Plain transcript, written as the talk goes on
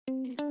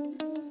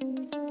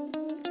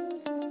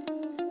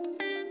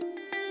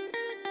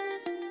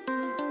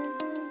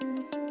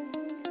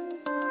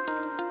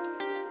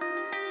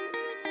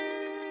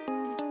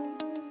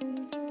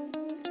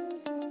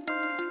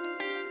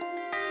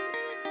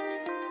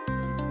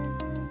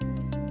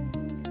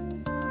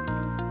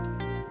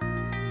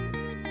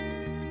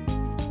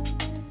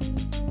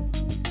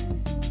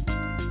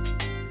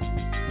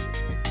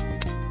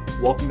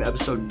Welcome to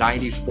episode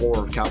 94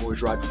 of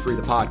Cowboys Ride for Free,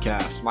 the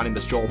podcast. My name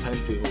is Joel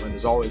Penfield, and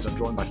as always, I'm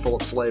joined by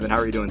Philip Slavin. How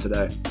are you doing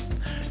today?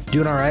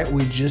 Doing all right.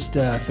 We just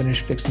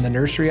finished fixing the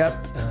nursery up,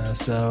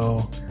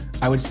 so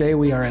I would say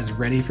we are as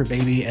ready for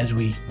baby as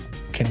we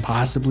can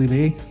possibly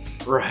be.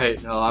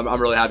 Right. No, I'm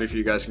really happy for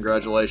you guys.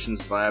 Congratulations.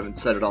 If I haven't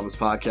said it on this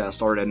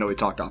podcast already, I know we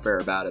talked off air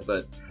about it,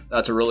 but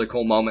that's a really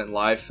cool moment in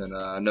life, and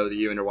I know that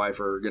you and your wife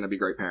are going to be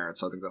great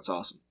parents, so I think that's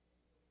awesome.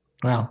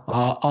 Well,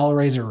 all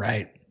Rays are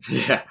right.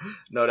 Yeah,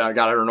 no doubt.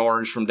 Got her an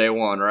orange from day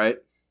one, right?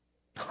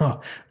 Oh,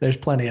 there's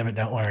plenty of it,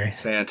 don't worry.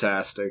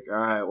 Fantastic. All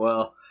right,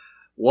 well,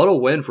 what a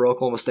win for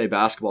Oklahoma State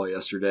basketball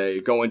yesterday.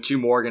 Going to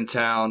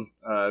Morgantown,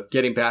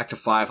 getting back to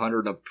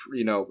 500, a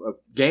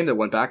game that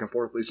went back and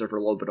forth, Lisa, for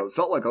a little bit. It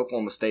felt like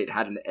Oklahoma State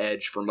had an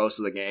edge for most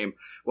of the game.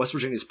 West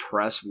Virginia's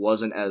press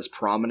wasn't as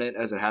prominent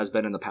as it has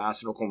been in the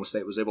past, and Oklahoma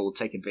State was able to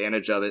take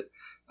advantage of it.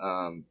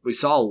 We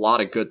saw a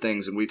lot of good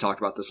things, and we talked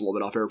about this a little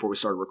bit off air before we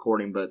started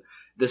recording, but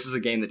this is a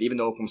game that even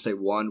though Oklahoma State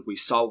won, we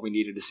saw what we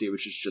needed to see,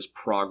 which is just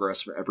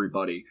progress for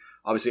everybody.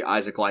 Obviously,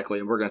 Isaac Likely,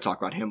 and we're going to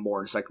talk about him more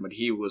in a second, but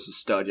he was a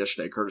stud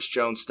yesterday. Curtis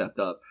Jones stepped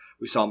up.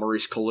 We saw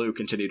Maurice Kalu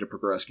continue to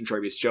progress.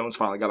 Contravious Jones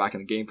finally got back in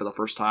the game for the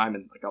first time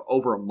in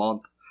over a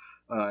month.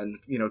 And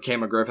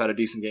Cam McGriff had a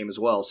decent game as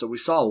well. So we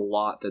saw a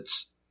lot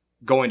that's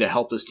going to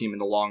help this team in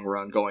the long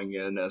run going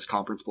in as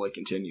conference play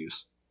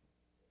continues.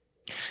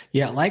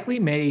 Yeah, Likely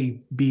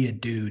may be a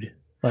dude.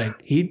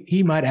 Like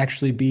he might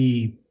actually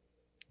be.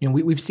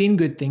 We've seen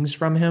good things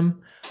from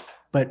him,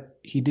 but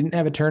he didn't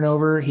have a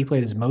turnover. He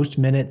played his most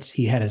minutes.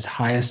 He had his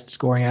highest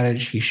scoring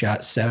outage. He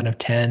shot 7 of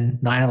 10,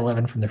 9 of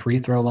 11 from the free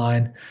throw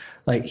line.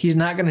 Like, he's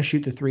not going to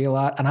shoot the three a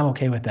lot, and I'm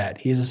okay with that.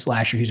 He's a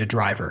slasher. He's a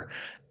driver.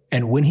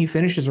 And when he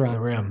finishes around the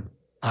rim,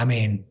 I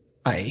mean,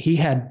 he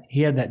had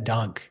that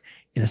dunk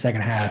in the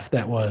second half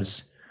that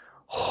was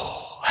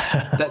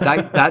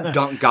that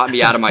dunk got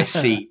me out of my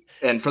seat.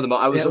 And for the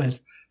I was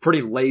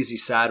pretty lazy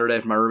Saturday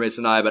for my roommates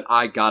and I, but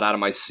I got out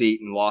of my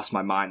seat and lost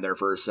my mind there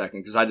for a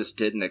second because I just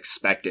didn't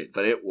expect it.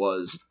 But it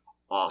was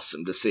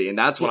awesome to see. And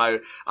that's when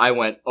I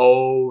went,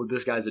 oh,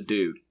 this guy's a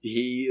dude.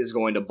 He is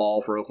going to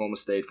ball for Oklahoma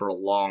State for a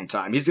long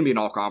time. He's going to be an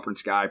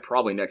all-conference guy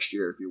probably next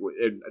year.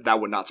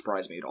 That would not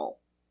surprise me at all.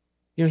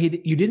 You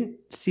didn't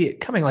see it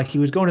coming. Like, he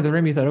was going to the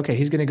rim. You thought, okay,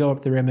 he's going to go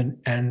up the rim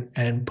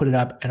and put it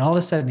up. And all of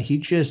a sudden, he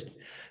just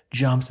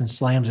jumps and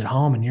slams it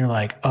home. And you're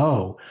like,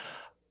 oh,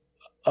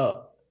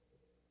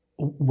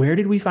 where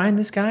did we find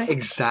this guy?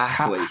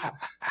 Exactly.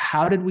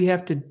 How did we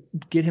have to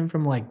get him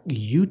from like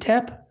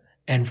UTEP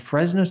and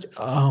Fresno?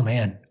 Oh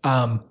man.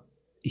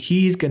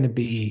 He's going to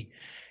be,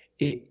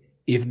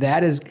 if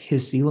that is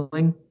his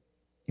ceiling,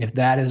 if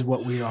that is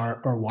what we are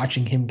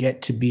watching him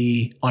get to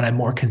be on a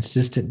more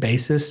consistent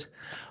basis.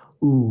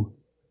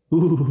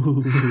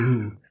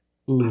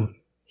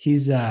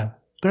 He's, but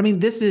I mean,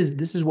 this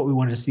is what we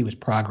wanted to see was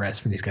progress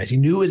from these guys. You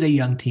knew it was a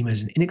young team, it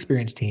was an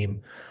inexperienced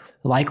team.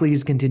 Likely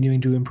he's continuing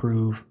to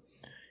improve.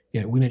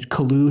 We mentioned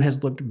Kalu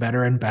has looked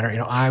better and better.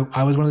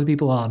 I was one of the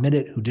people, I'll admit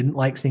it, who didn't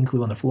like seeing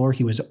Kalu on the floor.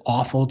 He was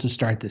awful to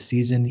start the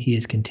season. He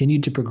has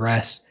continued to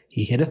progress.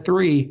 He hit a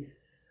three.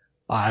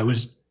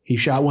 He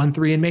shot 1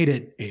 3 and made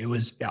it. It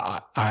was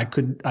I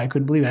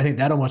couldn't believe it. I think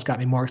that almost got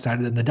me more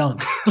excited than the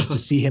dunk just to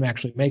see him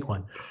actually make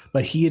one.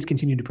 But he has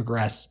continued to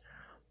progress.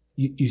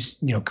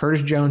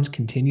 Curtis Jones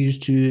continues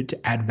to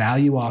add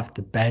value off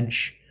the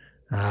bench.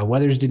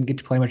 Weathers didn't get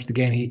to play much of the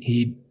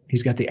game.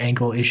 He's got the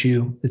ankle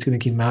issue that's going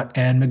to keep him out.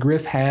 And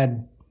McGriff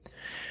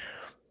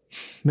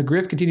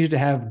continues to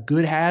have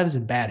good halves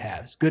and bad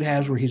halves. Good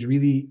halves where he's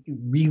really,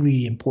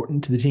 really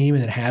important to the team,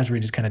 and then halves where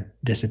he just kind of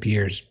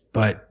disappears.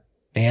 But,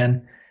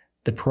 man,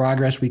 the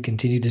progress we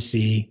continue to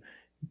see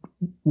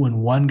when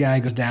one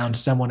guy goes down,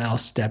 someone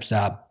else steps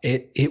up.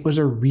 It was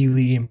a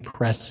really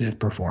impressive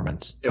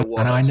performance. It was.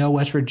 And I know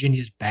West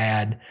Virginia's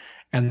bad,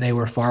 and they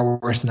were far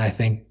worse than I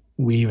think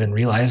we even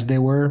realized they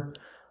were.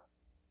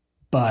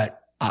 But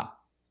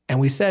and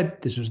we said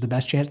this was the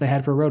best chance they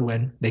had for a road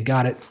win. They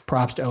got it.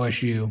 Props to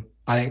OSU.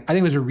 I think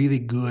it was a really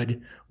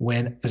good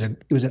win.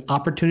 It was an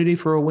opportunity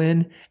for a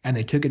win, and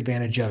they took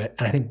advantage of it.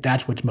 And I think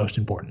that's what's most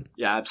important.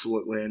 Yeah,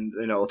 absolutely. And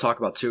we'll talk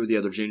about two of the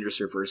other juniors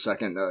here for a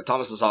second.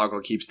 Thomas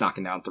Azago keeps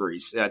knocking down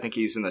threes. I think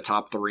he's in the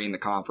top 3 in the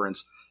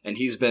conference, and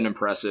he's been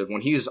impressive.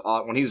 When he's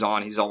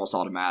on, he's almost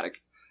automatic.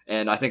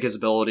 And I think his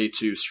ability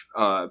to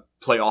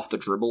play off the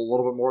dribble a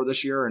little bit more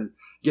this year and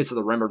get to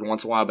the rim every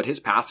once in a while, but his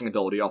passing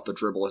ability off the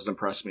dribble has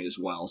impressed me as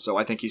well. So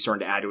I think he's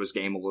starting to add to his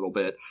game a little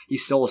bit.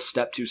 He's still a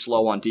step too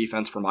slow on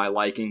defense for my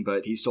liking,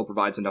 but he still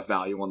provides enough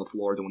value on the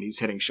floor that when he's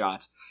hitting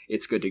shots,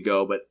 it's good to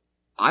go. But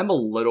I'm a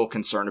little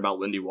concerned about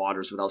Lindy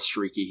Waters with how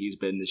streaky he's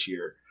been this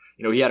year.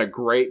 He had a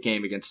great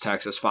game against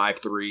Texas, 5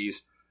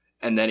 threes,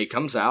 and then he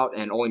comes out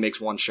and only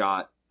makes 1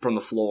 shot from the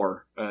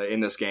floor in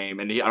this game.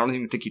 And I don't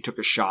even think he took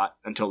a shot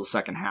until the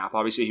second half.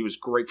 Obviously, he was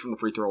great from the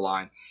free throw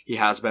line. He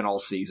has been all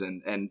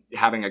season. And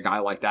having a guy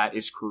like that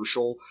is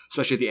crucial,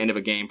 especially at the end of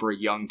a game for a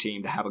young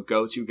team to have a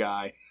go-to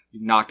guy,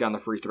 knock down the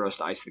free throws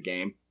to ice the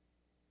game.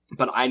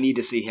 But I need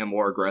to see him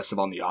more aggressive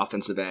on the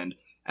offensive end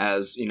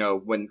as,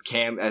 when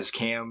Cam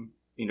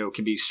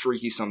can be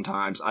streaky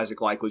sometimes.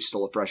 Isaac Likely's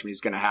still a freshman.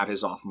 He's going to have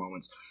his off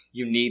moments.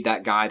 You need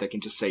that guy that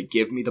can just say,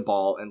 give me the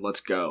ball and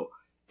let's go.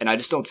 And I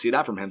just don't see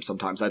that from him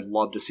sometimes. I'd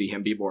love to see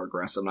him be more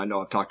aggressive. And I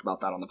know I've talked about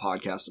that on the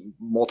podcast on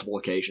multiple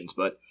occasions,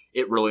 but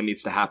it really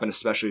needs to happen,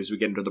 especially as we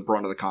get into the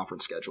brunt of the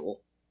conference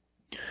schedule.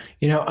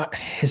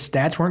 His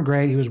stats weren't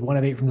great. He was 1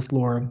 of 8 from the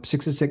floor,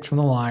 6 of 6 from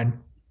the line.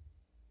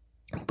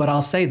 But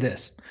I'll say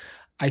this.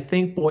 I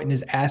think Boynton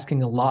is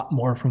asking a lot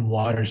more from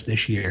Waters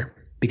this year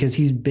because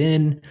he's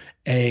been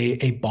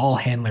a ball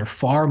handler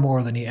far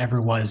more than he ever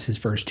was his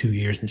first 2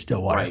 years in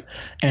Stillwater. Right.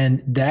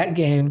 And that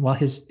game, while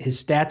his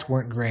stats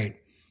weren't great,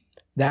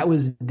 that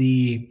was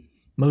the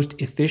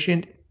most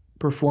efficient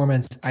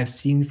performance I've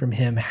seen from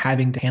him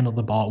having to handle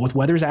the ball. With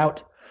Weathers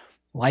out,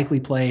 Likely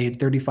played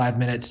 35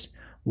 minutes,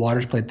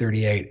 Waters played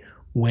 38.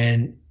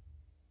 When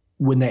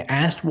they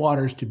asked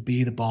Waters to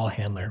be the ball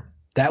handler,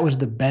 that was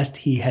the best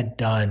he had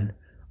done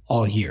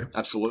all year.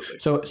 Absolutely.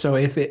 So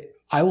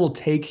I will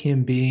take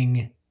him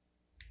being,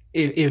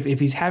 if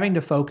he's having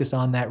to focus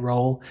on that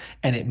role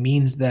and it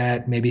means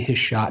that maybe his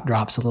shot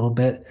drops a little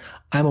bit,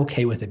 I'm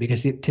okay with it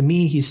because to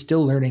me, he's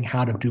still learning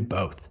how to do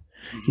both.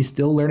 Mm-hmm. He's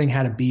still learning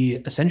how to be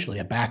essentially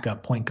a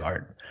backup point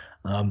guard.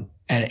 And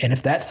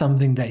if that's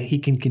something that he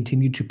can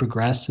continue to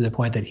progress to the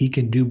point that he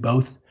can do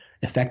both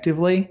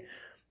effectively,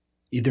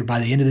 either by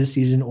the end of this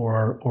season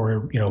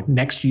or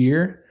next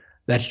year,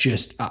 that's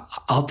just,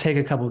 I'll take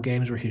a couple of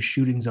games where his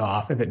shooting's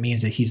off if it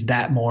means that he's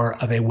that more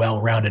of a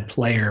well-rounded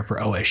player for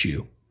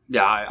OSU.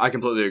 Yeah, I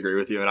completely agree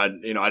with you. And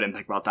I didn't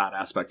think about that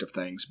aspect of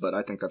things, but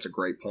I think that's a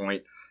great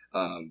point.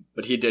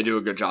 But he did do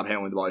a good job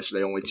handling the ball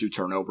yesterday. Only 2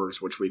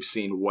 turnovers, which we've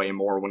seen way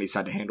more when he's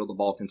had to handle the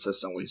ball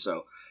consistently.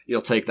 So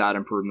you'll take that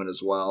improvement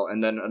as well.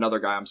 And then another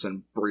guy, I'm just going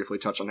to briefly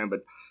touch on him,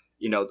 but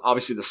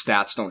obviously the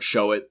stats don't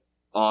show it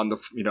on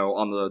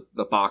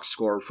the box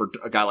score for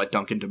a guy like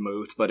Duncan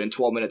DeMuth. But in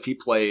 12 minutes, he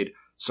played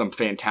some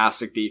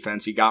fantastic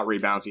defense. He got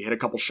rebounds. He hit a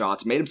couple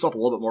shots, made himself a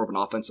little bit more of an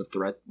offensive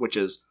threat, which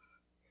is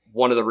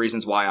one of the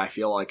reasons why I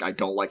feel like I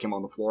don't like him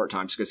on the floor at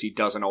times, because he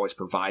doesn't always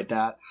provide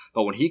that.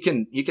 But when he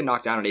can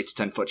knock down an 8 to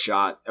 10 foot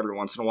shot every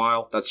once in a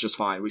while, that's just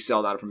fine. We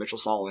saw that from Mitchell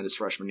Solomon his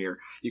freshman year.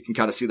 You can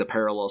kind of see the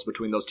parallels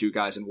between those two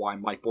guys and why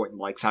Mike Boynton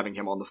likes having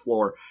him on the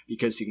floor,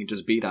 because he can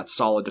just be that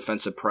solid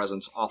defensive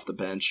presence off the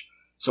bench.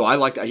 So I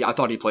like that. I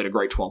thought he played a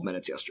great 12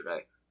 minutes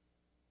yesterday.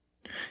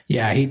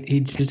 Yeah,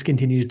 he just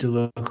continues to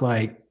look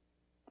like,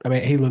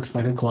 he looks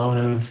like a clone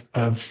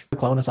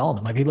of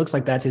Solomon. Like, he looks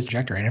like that's his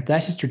trajectory. And if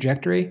that's his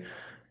trajectory,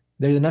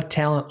 there's enough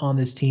talent on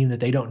this team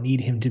that they don't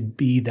need him to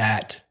be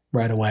that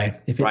right away.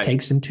 If it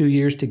takes him 2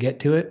 years to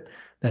get to it,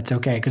 that's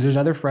okay, because there's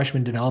other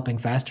freshmen developing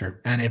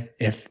faster. And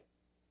if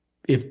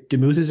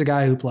DeMuth is a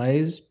guy who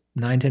plays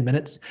 9-10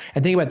 minutes,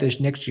 and think about this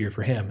next year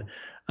for him,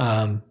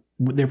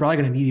 they're probably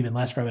going to need even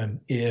less from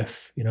him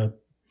if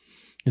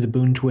the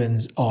Boone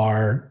twins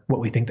are what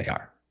we think they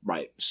are.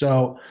 Right.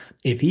 So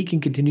if he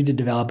can continue to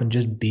develop and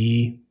just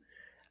be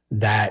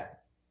that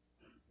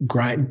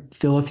grind,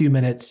 fill a few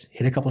minutes,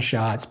 hit a couple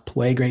shots,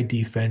 play great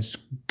defense,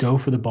 go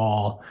for the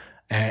ball,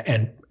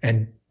 and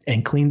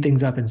clean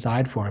things up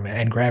inside for him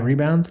and grab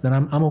rebounds, then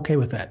I'm okay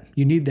with that.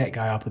 You need that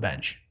guy off the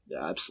bench.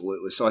 Yeah,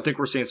 absolutely. So I think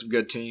we're seeing some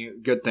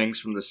good things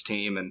from this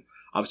team, and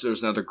obviously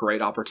there's another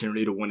great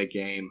opportunity to win a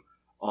game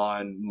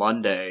on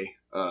Monday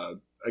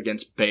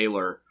against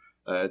Baylor.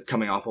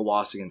 Coming off a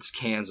loss against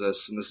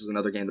Kansas, and this is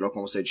another game that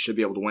Oklahoma State should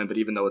be able to win, but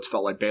even though it's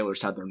felt like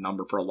Baylor's had their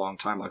number for a long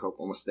time, like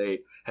Oklahoma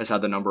State has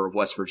had the number of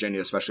West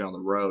Virginia, especially on the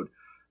road.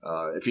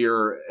 If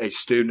you're a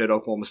student at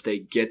Oklahoma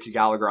State, get to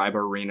Gallagher-Iba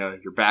Arena.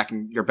 You're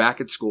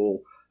back at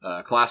school.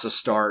 Classes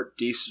start.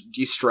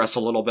 De-stress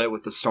a little bit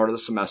with the start of the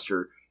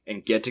semester,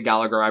 and get to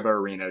Gallagher-Iba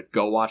Arena.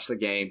 Go watch the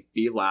game.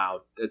 Be loud.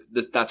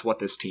 That's what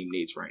this team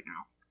needs right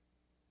now.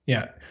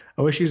 Yeah,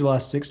 OSU's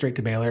lost 6 straight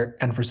to Baylor,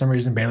 and for some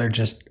reason Baylor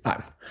just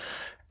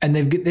and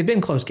they've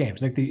been close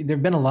games. Like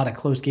there've been a lot of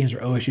close games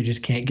where OSU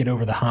just can't get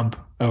over the hump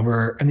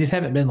and these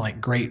haven't been like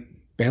great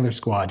Baylor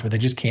squads, but they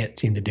just can't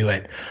seem to do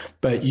it.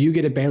 But you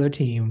get a Baylor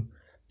team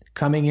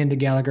coming into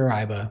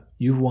Gallagher-Iba,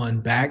 you've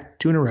won back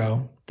 2 in a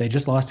row. They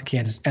just lost to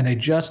Kansas, and they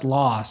just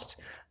lost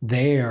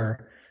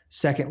their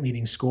second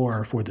leading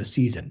scorer for the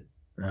season.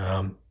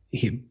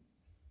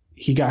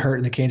 He got hurt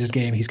in the Kansas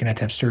game. He's going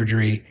to have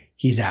surgery.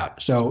 He's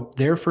out. So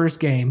their first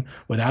game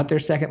without their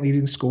second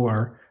leading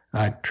scorer,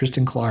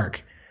 Tristan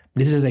Clark,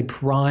 this is a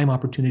prime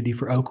opportunity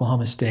for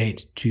Oklahoma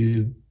State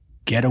to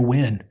get a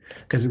win,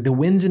 because the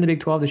wins in the Big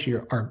 12 this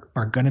year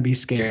are going to be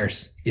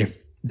scarce.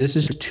 If this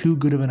is too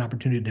good of an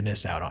opportunity to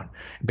miss out on.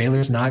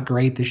 Baylor's not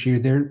great this year.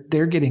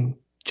 They're getting,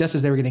 just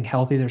as they were getting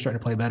healthy, they're starting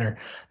to play better.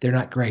 They're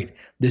not great.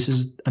 This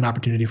is an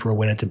opportunity for a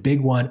win. It's a big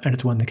one, and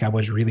it's one the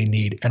Cowboys really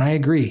need. And I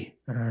agree,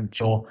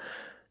 Joel.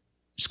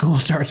 School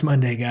starts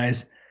Monday,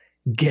 guys.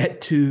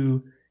 Get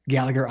to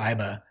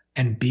Gallagher-Iba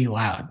and be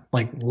loud.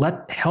 Like,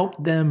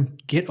 help them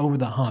get over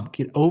the hump,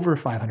 get over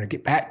 500,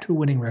 get back to a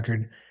winning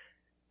record.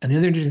 And the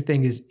other interesting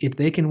thing is, if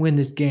they can win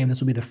this game, this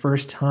will be the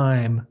first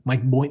time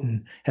Mike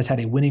Boynton has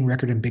had a winning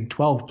record in Big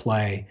 12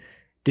 play.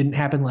 Didn't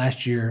happen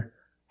last year,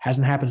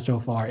 Hasn't happened so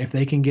far. If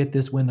they can get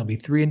this win, they'll be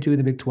 3-2 in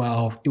the Big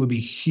 12. It would be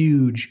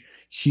huge,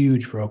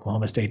 huge for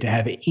Oklahoma State to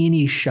have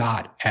any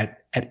shot at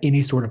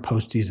any sort of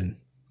postseason.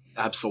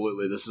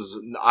 Absolutely.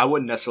 I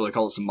wouldn't necessarily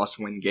call this a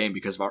must-win game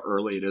because of how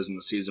early it is in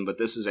the season, but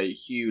this is a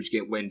huge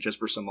win just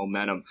for some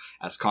momentum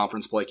as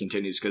conference play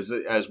continues. Because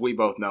as we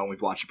both know, and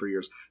we've watched it for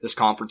years, this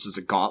conference is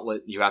a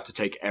gauntlet. You have to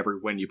take every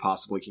win you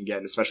possibly can get,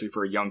 and especially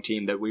for a young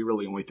team that we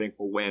really only think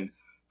will win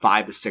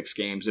 5 to 6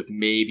 games, if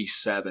maybe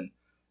 7.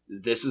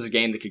 This is a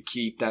game that could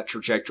keep that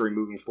trajectory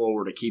moving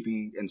forward of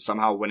keeping and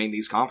somehow winning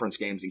these conference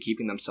games and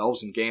keeping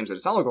themselves in games. And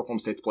it's not like Oklahoma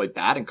State's played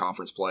bad in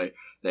conference play.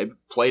 They've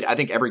played, I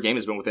think every game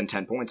has been within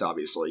 10 points,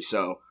 obviously.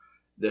 So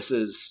this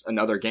is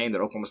another game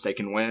that Oklahoma State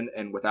can win.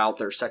 And without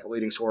their second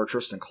leading scorer,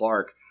 Tristan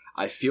Clark,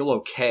 I feel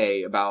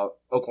okay about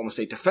Oklahoma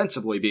State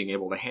defensively being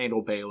able to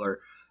handle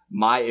Baylor.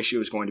 My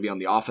issue is going to be on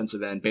the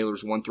offensive end.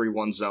 Baylor's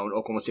 1-3-1 zone.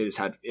 Oklahoma State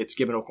it's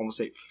given Oklahoma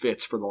State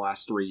fits for the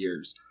last 3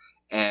 years.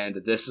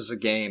 And this is a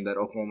game that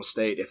Oklahoma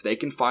State, if they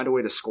can find a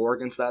way to score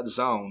against that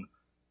zone,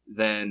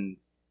 then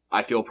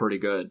I feel pretty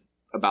good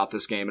about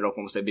this game and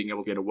Oklahoma State being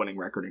able to get a winning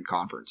record in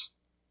conference.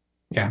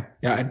 Yeah.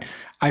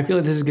 I feel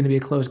like this is going to be a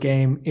close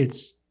game.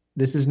 This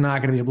is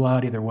not going to be a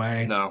blowout either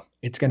way. No.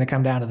 It's going to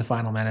come down to the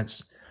final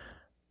minutes.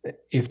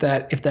 If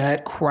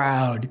that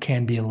crowd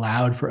can be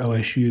loud for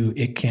OSU,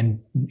 it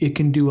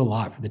can do a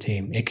lot for the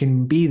team. It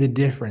can be the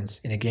difference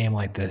in a game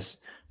like this.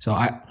 So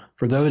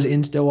for those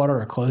in Stillwater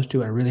or close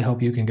to, I really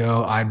hope you can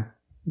go. I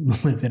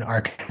live in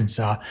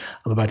Arkansas.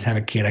 I'm about to have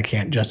a kid. I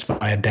can't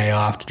justify a day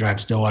off to drive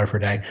to Stillwater for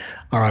a day,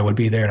 or I would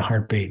be there in a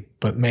heartbeat.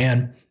 But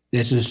man,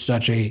 this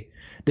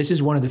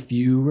is one of the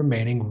few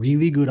remaining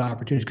really good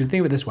opportunities. Because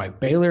think of it this way: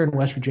 Baylor and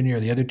West Virginia are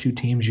the other 2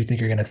 teams you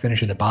think are going to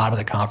finish at the bottom of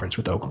the conference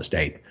with Oklahoma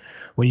State.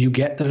 When you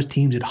get those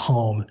teams at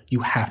home,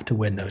 you have to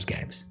win those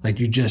games. Like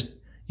you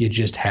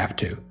just have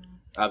to.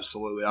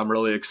 Absolutely, I'm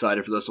really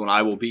excited for this one.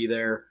 I will be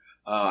there.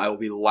 I will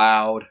be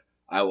loud.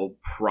 I will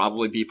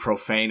probably be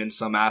profane in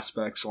some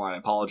aspects, so I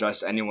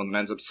apologize to anyone that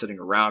ends up sitting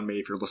around me.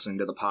 If you're listening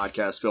to the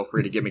podcast, feel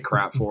free to give me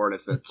crap for it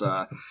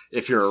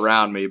if you're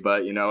around me.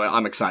 But,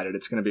 I'm excited.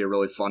 It's going to be a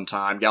really fun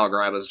time.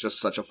 Gallagher is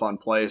just such a fun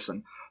place,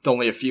 and with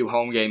only a few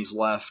home games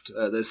left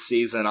this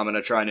season, I'm going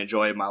to try and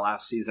enjoy my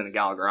last season at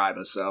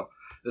Gallagher. So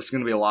this is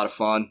going to be a lot of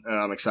fun, and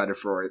I'm excited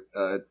for it.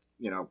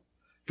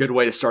 Good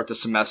way to start the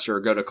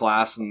semester, go to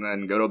class, and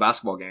then go to a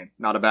basketball game.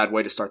 Not a bad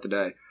way to start the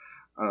day.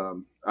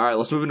 All right,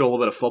 let's move into a little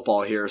bit of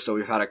football here. So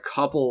we've had a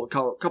couple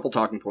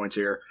talking points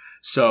here.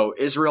 So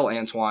Israel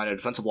Antwine, a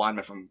defensive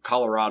lineman from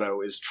Colorado,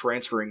 is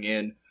transferring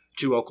in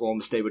to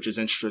Oklahoma State, which is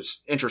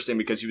interesting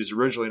because he was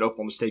originally an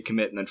Oklahoma State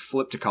commit and then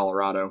flipped to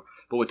Colorado.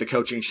 But with the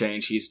coaching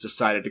change, he's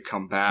decided to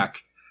come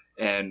back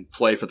and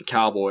play for the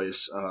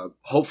Cowboys,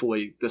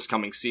 hopefully this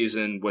coming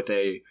season with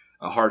a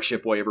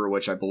hardship waiver,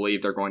 which I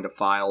believe they're going to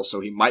file.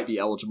 So he might be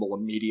eligible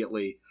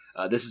immediately.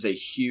 This is a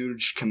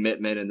huge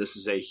commitment, and this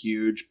is a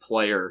huge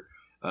player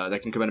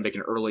that can come in and make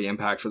an early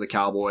impact for the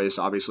Cowboys.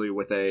 Obviously,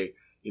 with a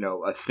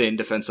thin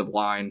defensive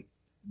line,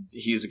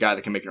 he's a guy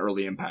that can make an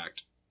early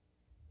impact.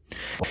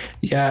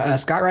 Yeah,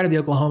 Scott Wright of the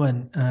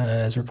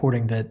Oklahoman is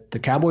reporting that the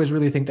Cowboys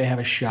really think they have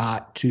a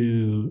shot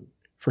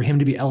for him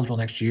to be eligible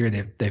next year.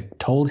 They've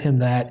told him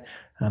that.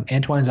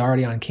 Antwine's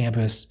already on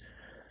campus.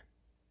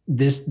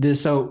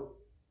 So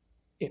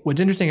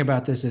what's interesting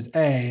about this is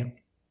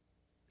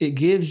it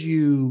gives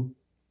you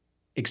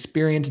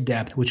experience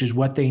depth, which is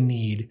what they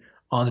need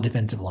on the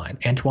defensive line.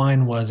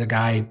 Antwine was a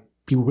guy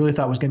people really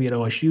thought was going to be at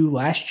OSU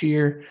last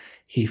year.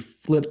 He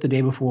flipped the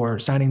day before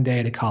signing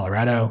day to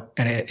Colorado,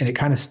 and it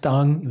kind of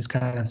stung. It was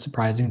kind of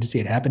surprising to see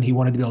it happen. He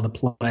wanted to be able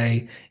to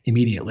play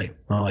immediately.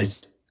 Well,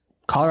 it's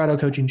Colorado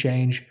coaching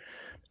change.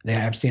 They've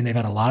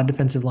had a lot of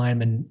defensive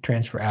linemen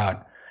transfer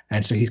out,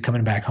 and so he's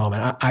coming back home.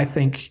 And I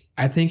think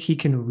he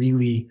can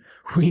really,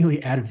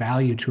 really add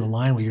value to a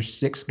line where your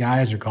 6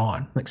 guys are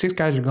gone. Like 6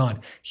 guys are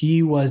gone.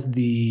 He was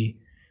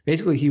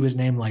Basically, he was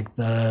named like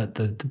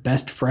the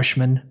best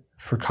freshman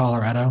for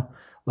Colorado.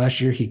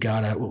 Last year, he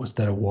got what was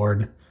that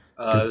award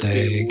that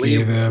they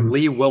gave him?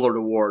 Lee Willard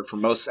Award for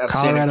most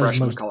outstanding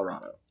freshman in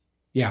Colorado.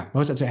 Yeah,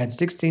 most of it had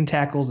 16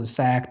 tackles, a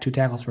sack, 2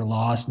 tackles for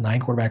loss,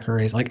 9 quarterback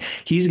hurries. Like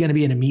he's going to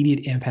be an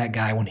immediate impact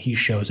guy when he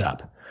shows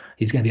up.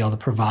 He's going to be able to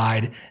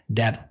provide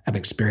depth of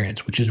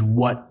experience, which is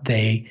what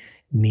they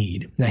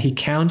need. Now he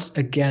counts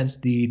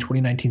against the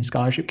 2019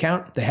 scholarship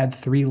count. They had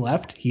 3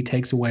 left. He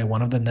takes away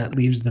one of them. That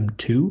leaves them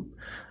 2.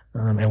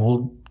 And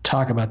we'll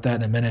talk about that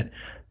in a minute.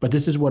 But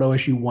this is what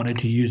OSU wanted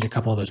to use a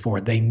couple of those for.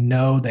 They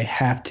know they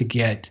have to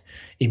get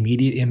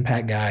immediate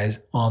impact guys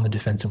on the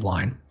defensive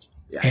line.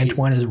 Yeah,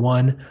 Antwine is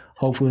one.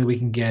 Hopefully we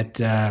can get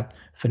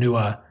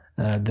Fanua,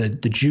 the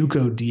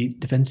JUCO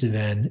defensive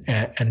end.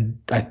 And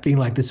I feel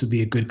like this would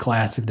be a good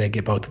class if they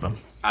get both of them.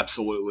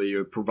 Absolutely.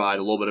 You provide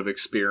a little bit of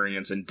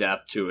experience and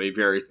depth to a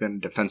very thin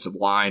defensive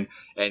line,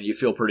 and you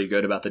feel pretty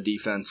good about the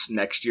defense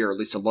next year, at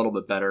least a little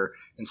bit better,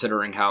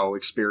 considering how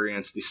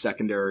experienced the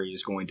secondary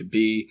is going to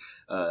be.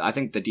 I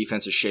think the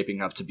defense is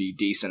shaping up to be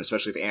decent,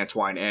 especially if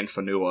Antwine and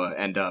Fanua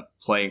end up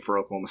playing for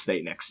Oklahoma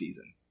State next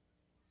season.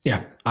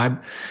 Yeah.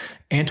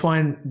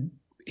 Antwine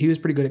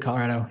pretty good at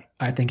Colorado.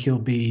 I think he'll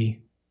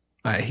be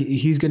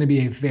he's going to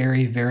be a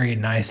very, very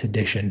nice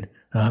addition.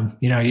 A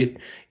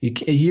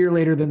year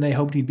later than they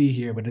hoped he'd be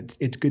here, but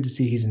it's good to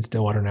see he's in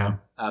Stillwater now.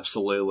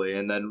 Absolutely.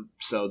 And then,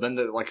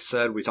 like I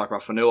said, we talked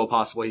about Fanua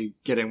possibly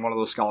getting one of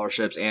those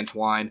scholarships,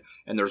 Antwine,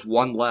 and there's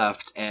one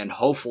left. And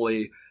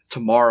hopefully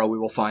tomorrow we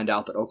will find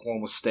out that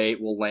Oklahoma State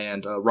will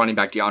land running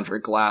back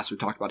DeAndre Glass. We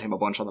talked about him a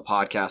bunch on the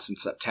podcast in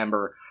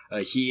September.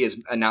 He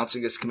is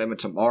announcing his commitment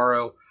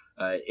tomorrow.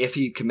 If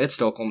he commits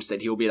to Oklahoma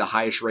State, he will be the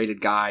highest rated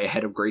guy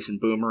ahead of Grayson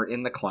Boomer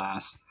in the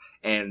class.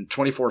 And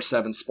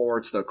 24/7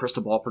 Sports, the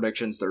crystal ball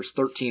predictions, there's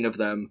 13 of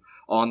them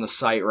on the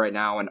site right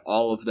now, and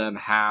all of them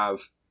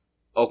have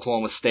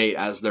Oklahoma State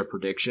as their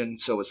prediction.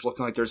 So it's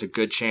looking like there's a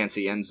good chance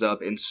he ends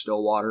up in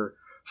Stillwater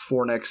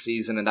for next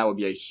season, and that would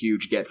be a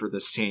huge get for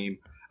this team.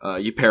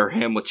 You pair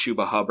him with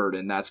Chuba Hubbard,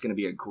 and that's going to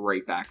be a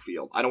great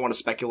backfield. I don't want to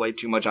speculate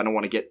too much. I don't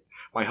want to get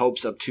my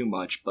hopes up too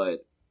much,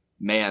 but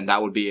man,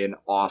 that would be an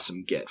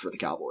awesome get for the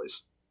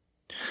Cowboys.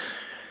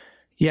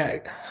 Yeah,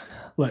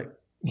 look,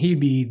 he'd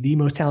be the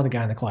most talented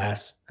guy in the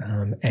class,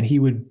 and he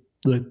would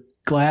look.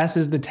 Glass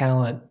is the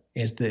talent,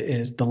 is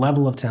the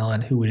level of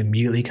talent who would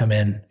immediately come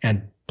in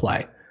and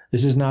play.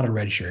 This is not a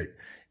red shirt,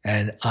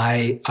 and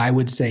I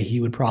would say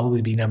he would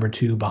probably be number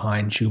 2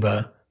 behind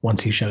Chuba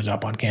once he shows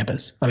up on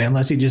campus. I mean,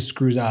 unless he just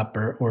screws up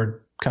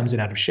or comes in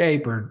out of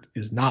shape or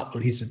is not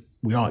what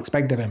we all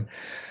expect of him.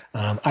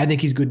 I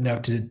think he's good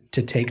enough to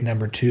take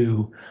number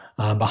 2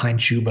 behind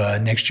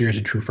Chuba next year as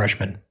a true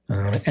freshman,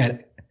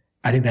 and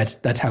I think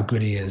that's how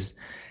good he is.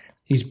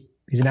 He's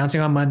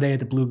announcing on Monday at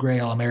the Blue Gray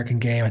All-American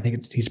game. I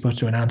think he's supposed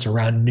to announce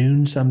around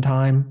noon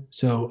sometime.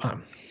 So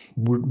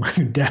we're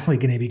definitely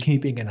going to be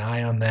keeping an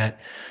eye on that.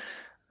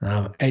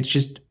 It's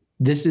just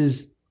this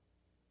is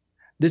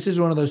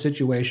one of those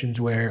situations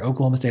where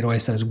Oklahoma State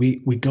always says we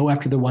go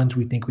after the ones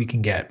we think we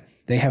can get.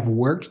 They have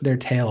worked their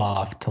tail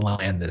off to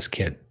land this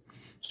kid.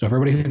 So if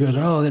everybody who goes,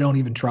 oh, they don't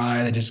even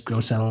try, they just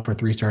go settle for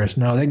 3 stars.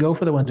 No, they go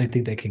for the ones they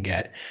think they can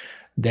get.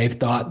 They've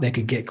thought they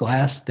could get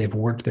Glass. They've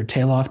worked their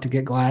tail off to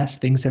get Glass.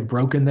 Things have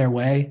broken their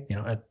way.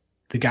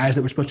 The guys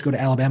that were supposed to go to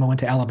Alabama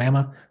went to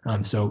Alabama.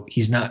 So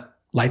he's not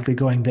likely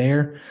going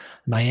there.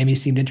 Miami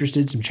seemed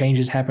interested. Some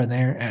changes happened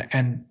there.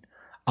 And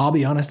I'll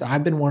be honest,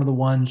 I've been one of the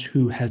ones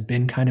who has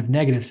been kind of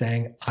negative,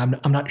 saying I'm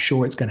not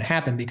sure it's going to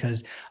happen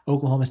because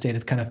Oklahoma State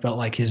has kind of felt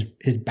like his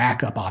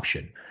backup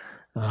option.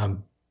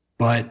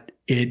 But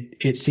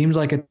it seems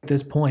like at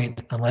this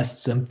point,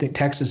 unless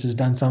Texas has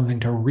done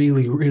something to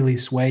really, really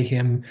sway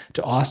him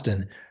to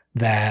Austin,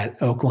 that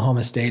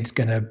Oklahoma State's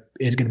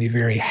is gonna be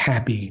very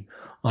happy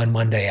on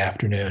Monday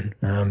afternoon.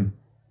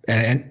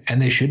 And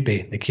they should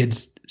be. The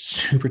kid's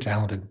super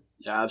talented.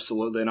 Yeah,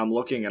 absolutely. And I'm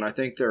looking, and I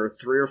think there are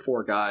 3 or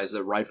 4 guys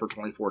that write for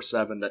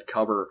 24/7 that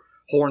cover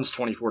Horns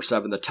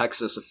 24/7, the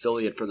Texas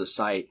affiliate for the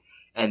site,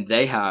 and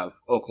they have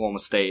Oklahoma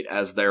State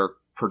as their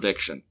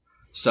prediction.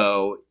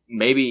 So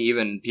maybe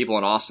even people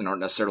in Austin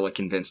aren't necessarily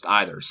convinced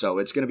either. So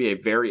it's going to be a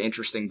very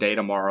interesting day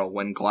tomorrow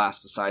when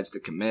Glass decides to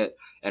commit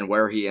and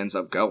where he ends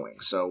up going.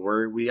 So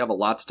we have a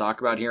lot to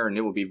talk about here, and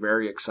it will be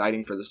very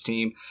exciting for this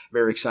team,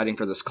 very exciting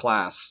for this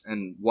class,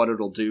 and what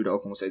it'll do to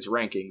Oklahoma State's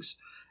rankings.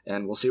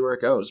 And we'll see where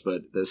it goes.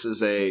 But this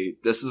is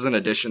an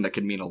addition that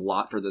could mean a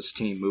lot for this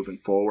team moving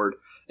forward.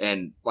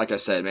 And like I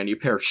said, man, you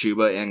pair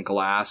Chuba and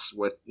Glass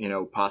with,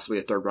 possibly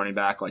a third running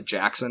back like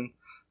Jackson.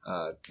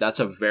 That's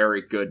a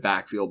very good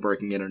backfield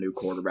breaking in a new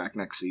quarterback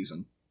next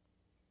season.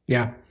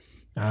 Yeah,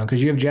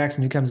 because you have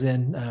Jackson who comes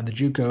in, the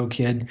JUCO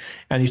kid,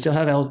 and you still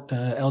have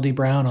LD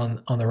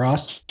Brown on the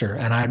roster.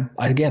 And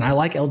I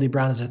like LD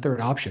Brown as a third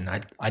option.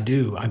 I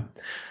do.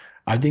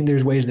 I think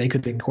there's ways they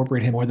could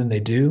incorporate him more than they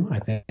do. I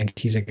think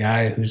he's a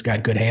guy who's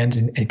got good hands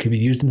and could be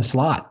used in the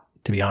slot,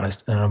 to be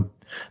honest.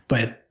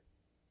 But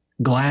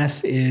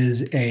Glass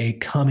is a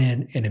come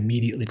in and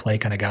immediately play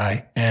kind of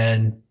guy,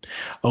 and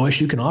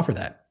OSU can offer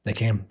that. They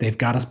can. They've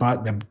got a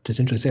spot to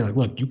essentially say, like,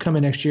 look, you come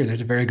in next year,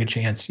 there's a very good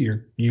chance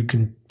you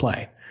can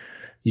play.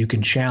 You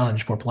can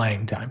challenge for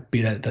playing time,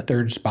 be that the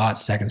third spot,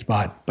 second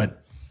spot.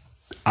 But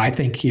I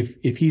think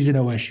if he's in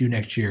OSU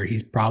next year,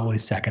 he's probably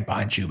second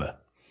behind Chuba.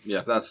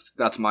 Yeah,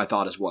 that's my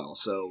thought as well.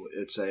 So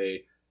it's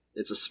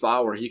a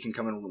spot where he can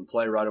come in and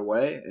play right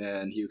away,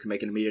 and he can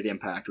make an immediate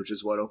impact, which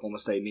is what Oklahoma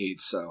State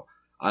needs. So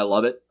I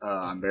love it.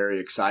 I'm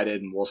very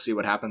excited, and we'll see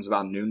what happens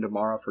about noon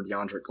tomorrow for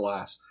DeAndre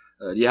Glass.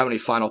 Do you have any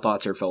final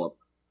thoughts here, Philip?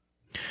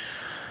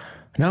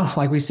 No,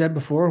 like we said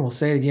before, and we'll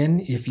say it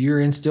again. If you're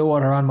in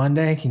Stillwater on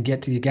Monday, can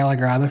get to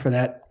Gallagher for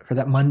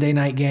that Monday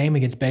night game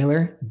against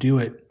Baylor, do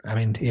it. I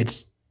mean,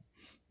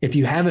 if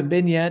you haven't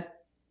been yet,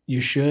 you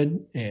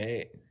should.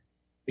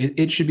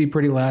 It should be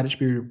pretty loud. It should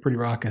be pretty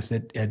raucous.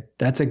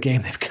 That's a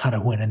game they've got to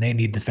win, and they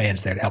need the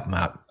fans there to help them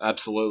out.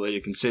 Absolutely.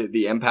 You can see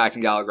the impact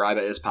in Gallagher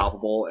is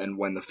palpable, and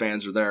when the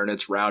fans are there and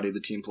it's rowdy,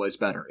 the team plays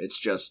better.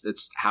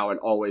 It's how it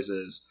always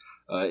is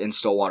in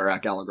Stillwater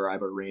at Gallagher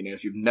Arena.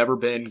 If you've never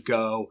been,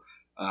 go.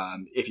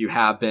 If you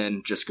have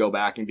been, just go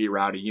back and be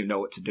rowdy. You know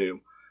what to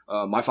do.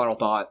 My final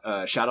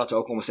thought, shout out to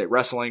Oklahoma State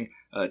Wrestling.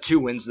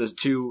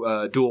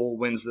 Two dual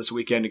wins this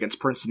weekend against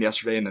Princeton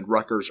yesterday and then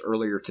Rutgers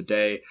earlier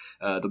today.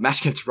 The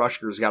match against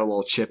Rutgers got a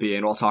little chippy,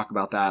 and we'll talk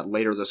about that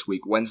later this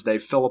week. Wednesday,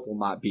 Philip will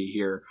not be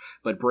here,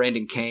 but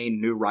Brandon Kane,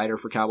 new writer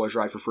for Cowboys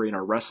Ride for Free and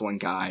our wrestling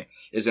guy,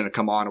 is going to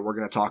come on, and we're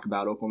going to talk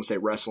about Oklahoma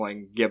State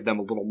Wrestling, give them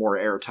a little more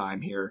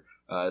airtime here.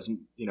 As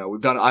you know,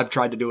 I've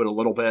tried to do it a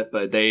little bit,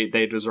 but they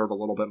deserve a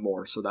little bit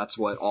more. So that's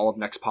what all of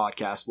next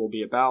podcast will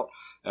be about.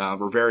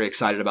 We're very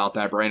excited about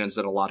that. Brandon's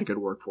done a lot of good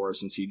work for us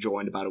since he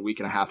joined about a week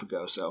and a half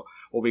ago. So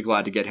we'll be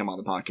glad to get him on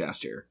the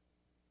podcast here.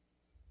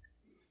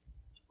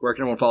 Where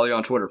can everyone follow you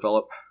on Twitter,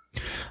 Philip?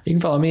 You can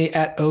follow me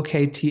at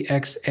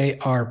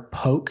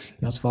OKTXARPoke. You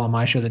can also follow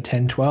my show, The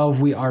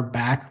 1012. We are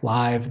back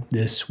live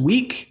this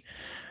week.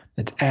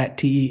 That's at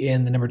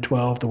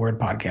TEN12, the word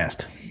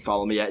podcast.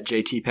 Follow me at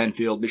JT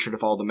Penfield. Be sure to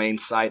follow the main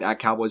site at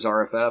Cowboys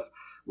RFF.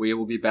 We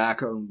will be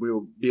back. We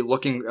will be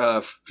looking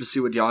to see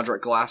what DeAndre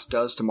Glass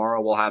does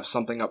tomorrow. We'll have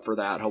something up for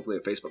that. Hopefully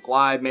at Facebook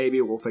Live,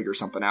 maybe. We'll figure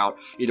something out.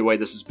 Either way,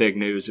 this is big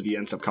news if he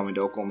ends up coming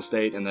to Oklahoma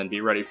State. And then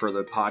be ready for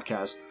the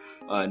podcast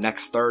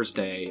next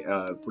Thursday.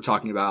 We're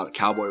talking about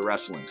Cowboy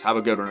wrestling. Have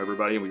a good one,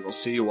 everybody, and we will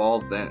see you all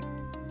then.